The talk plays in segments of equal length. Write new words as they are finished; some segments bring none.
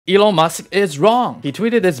Elon Musk is wrong. He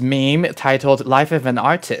tweeted this meme titled Life of an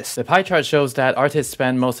Artist. The pie chart shows that artists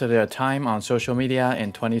spend most of their time on social media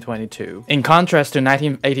in 2022. In contrast to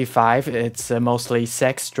 1985, it's mostly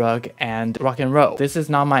sex, drug, and rock and roll. This is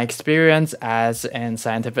not my experience as an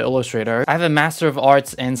scientific illustrator. I have a Master of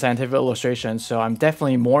Arts in Scientific Illustration, so I'm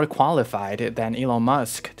definitely more qualified than Elon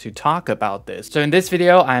Musk to talk about this. So in this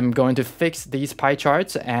video, I'm going to fix these pie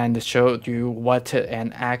charts and show you what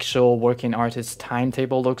an actual working artist's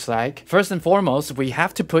timetable looks like. First and foremost, we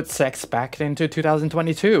have to put sex back into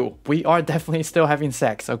 2022. We are definitely still having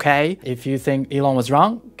sex, okay? If you think Elon was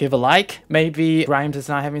wrong, give a like. Maybe Grimes is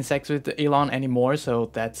not having sex with Elon anymore, so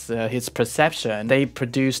that's his perception. They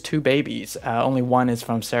produced 2 babies. Only one is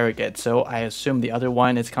from surrogate, so I assume the other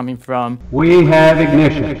one is coming from... We have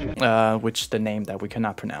ignition. Which the name that we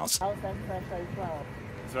cannot pronounce. How's XXA 12?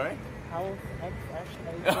 Sorry? How's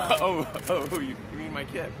XXA 12? You mean my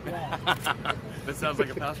kid? Yeah. That sounds like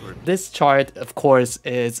a password. This chart, of course,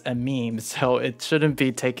 is a meme, so it shouldn't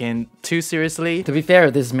be taken too seriously. To be fair,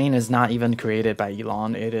 this meme is not even created by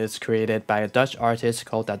Elon. It is created by a Dutch artist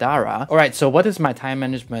called Dadara. Alright, so what does my time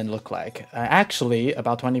management look like? Actually,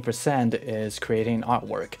 about 20% is creating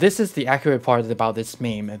artwork. This is the accurate part about this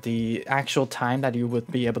meme. The actual time that you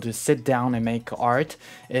would be able to sit down and make art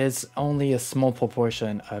is only a small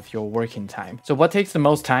proportion of your working time. So what takes the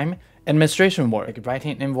most time? Administration work, like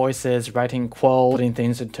writing invoices, writing quotes, putting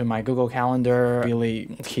things into my Google Calendar,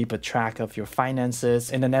 really keep a track of your finances.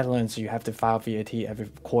 In the Netherlands, you have to file VAT every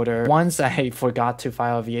quarter. Once I forgot to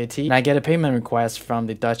file VAT, and I get a payment request from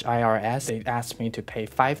the Dutch IRS. They asked me to pay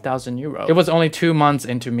 5,000 euros. It was only 2 months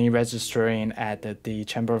into me registering at the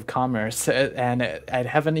Chamber of Commerce, and I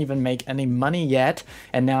haven't even made any money yet,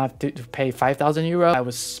 and now I have to pay 5,000 euros. I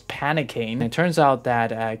was panicking. And it turns out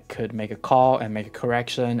that I could make a call and make a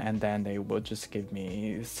correction, and then they would just give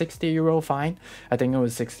me 60 euro fine. I think it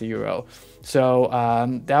was 60 euro. So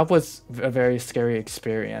that was a very scary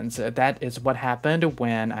experience. That is what happened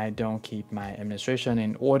when I don't keep my administration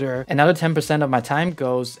in order. Another 10% of my time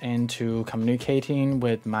goes into communicating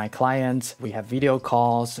with my clients. We have video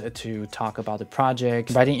calls to talk about the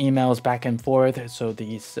project, writing emails back and forth. So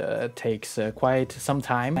these takes quite some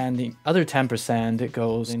time. And the other 10%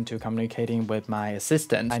 goes into communicating with my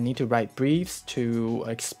assistant. I need to write briefs to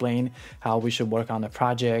explain how we should work on the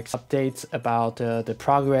projects, updates about the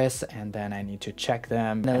progress, and then I need to check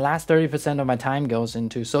them. And the last 30% of my time goes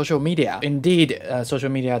into social media. Indeed, social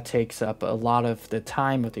media takes up a lot of the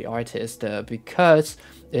time of the artist because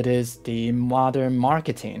it is the modern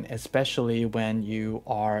marketing, especially when you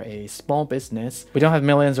are a small business. We don't have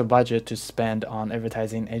millions of budget to spend on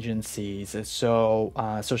advertising agencies, so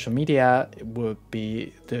social media would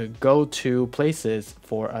be the go-to places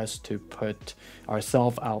for us to put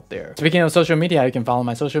ourselves out there. Speaking of social media, you can follow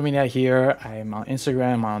my social media here. I'm on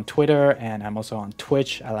Instagram, I'm on Twitter, and I'm also on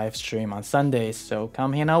Twitch. I live stream on Sundays, so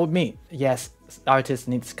come hang out with me. Yes, artists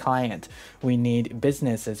needs client. We need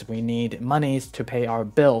businesses. We need monies to pay our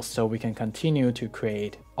bills so we can continue to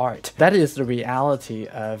create art. That is the reality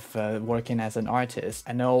of working as an artist.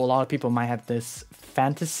 I know a lot of people might have this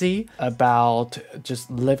fantasy about just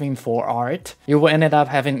living for art. You will end up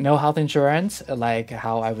having no health insurance, like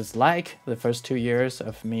how I was like the first 2 years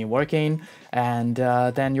of me working, and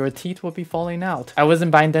then your teeth will be falling out. I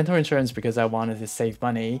wasn't buying dental insurance because I wanted to save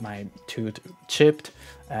money. My tooth chipped,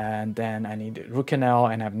 and then I need root canal,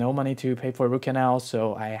 and I have no money to pay for root canal,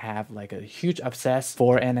 so I have like a huge abscess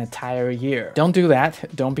for an entire year. Don't do that.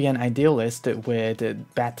 Don't be an idealist with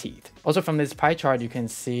bad teeth. Also, from this pie chart, you can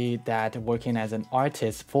see that working as an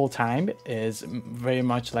artist full-time is very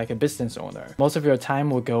much like a business owner. Most of your time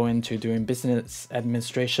will go into doing business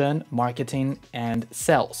administration, marketing, and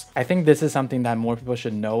sales. I think this is something that more people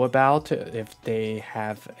should know about if they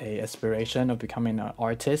have an aspiration of becoming an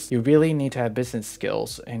artist. You really need to have business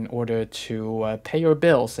skills in order to pay your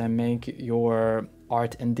bills and make your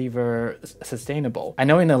art endeavor sustainable. I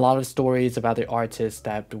know in a lot of stories about the artists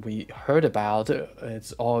that we heard about,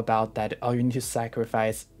 it's all about that, oh, you need to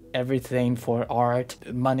sacrifice everything for art.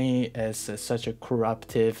 Money is such a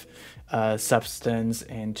corruptive substance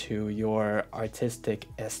into your artistic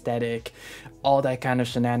aesthetic, all that kind of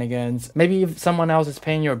shenanigans. Maybe if someone else is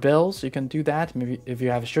paying your bills, you can do that. Maybe if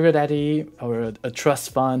you have a sugar daddy or a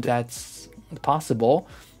trust fund, that's possible.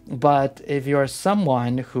 But if you're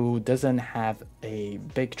someone who doesn't have a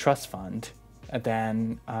big trust fund,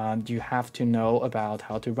 then you have to know about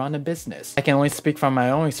how to run a business. I can only speak from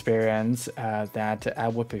my own experience that I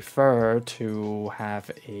would prefer to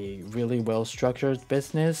have a really well-structured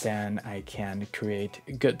business than I can create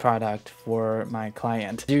good product for my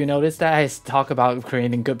client. Do you notice that I talk about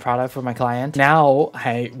creating good product for my client? Now,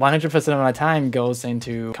 100% of my time goes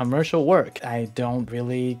into commercial work. I don't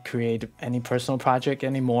really create any personal project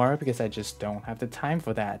anymore because I just don't have the time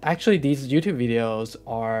for that. Actually, these YouTube videos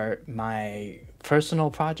are my personal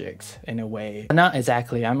projects in a way. Not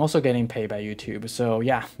exactly. I'm also getting paid by YouTube. So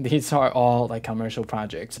yeah, these are all like commercial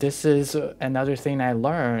projects. This is another thing I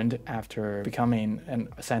learned after becoming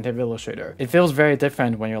a scientific illustrator. It feels very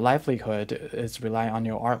different when your livelihood is relying on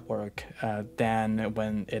your artwork than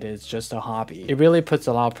when it is just a hobby. It really puts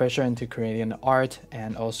a lot of pressure into creating art,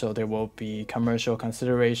 and also there will be commercial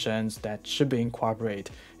considerations that should be incorporated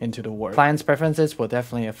into the work. Clients' preferences will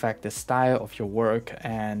definitely affect the style of your work,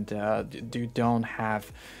 and you don't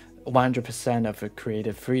have 100% of a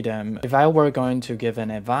creative freedom. If I were going to give an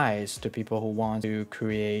advice to people who want to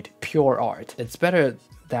create pure art, it's better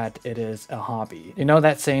that it is a hobby. You know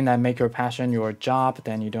that saying that make your passion your job,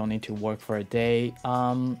 then you don't need to work for a day.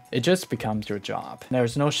 It just becomes your job.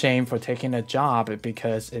 There's no shame for taking a job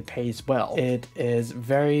because it pays well. It is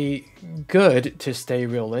very good to stay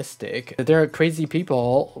realistic. There are crazy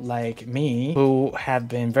people like me who have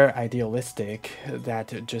been very idealistic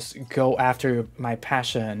that just go after my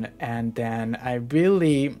passion, and then I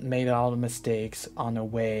really made a lot of mistakes on the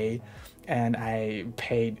way, and I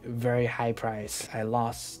paid very high price. I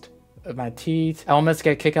lost my teeth. I almost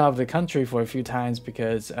get kicked out of the country for a few times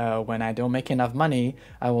because when I don't make enough money,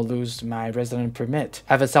 I will lose my resident permit.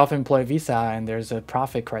 I have a self-employed visa and there's a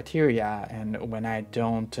profit criteria, and when I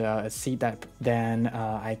don't exceed that, then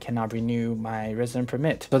I cannot renew my resident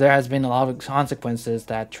permit. So there has been a lot of consequences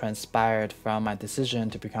that transpired from my decision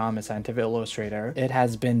to become a scientific illustrator. It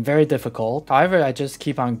has been very difficult. However, I just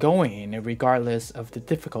keep on going regardless of the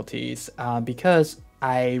difficulties because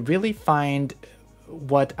I really find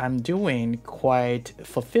what I'm doing quite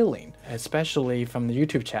fulfilling, especially from the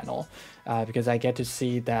YouTube channel, because I get to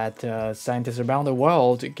see that scientists around the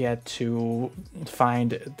world get to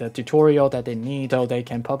find the tutorial that they need so they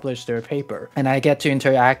can publish their paper. And I get to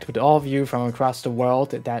interact with all of you from across the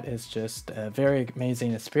world. That is just a very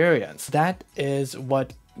amazing experience. That is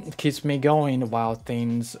what keeps me going while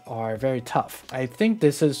things are very tough. I think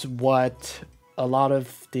this is what a lot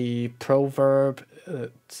of the proverb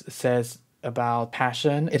says about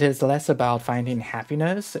passion. It is less about finding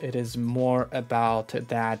happiness. It is more about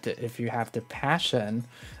that if you have the passion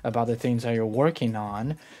about the things that you're working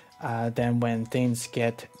on, then when things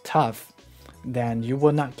get tough, then you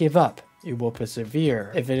will not give up. You will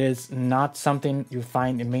persevere. If it is not something you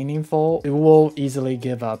find meaningful, you will easily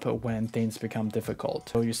give up when things become difficult.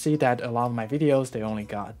 So you see that a lot of my videos, they only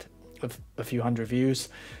got a few hundred views.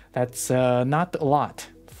 That's not a lot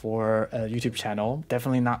for a YouTube channel.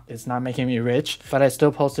 Definitely not, it's not making me rich, but I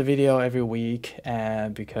still post a video every week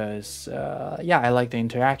because yeah, I like the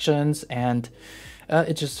interactions, and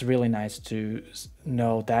it's just really nice to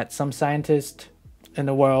know that some scientists in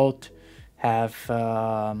the world have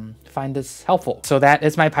find this helpful. So that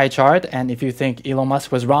is my pie chart, and if you think Elon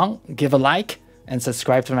Musk was wrong, give a like and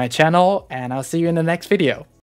subscribe to my channel, and I'll see you in the next video.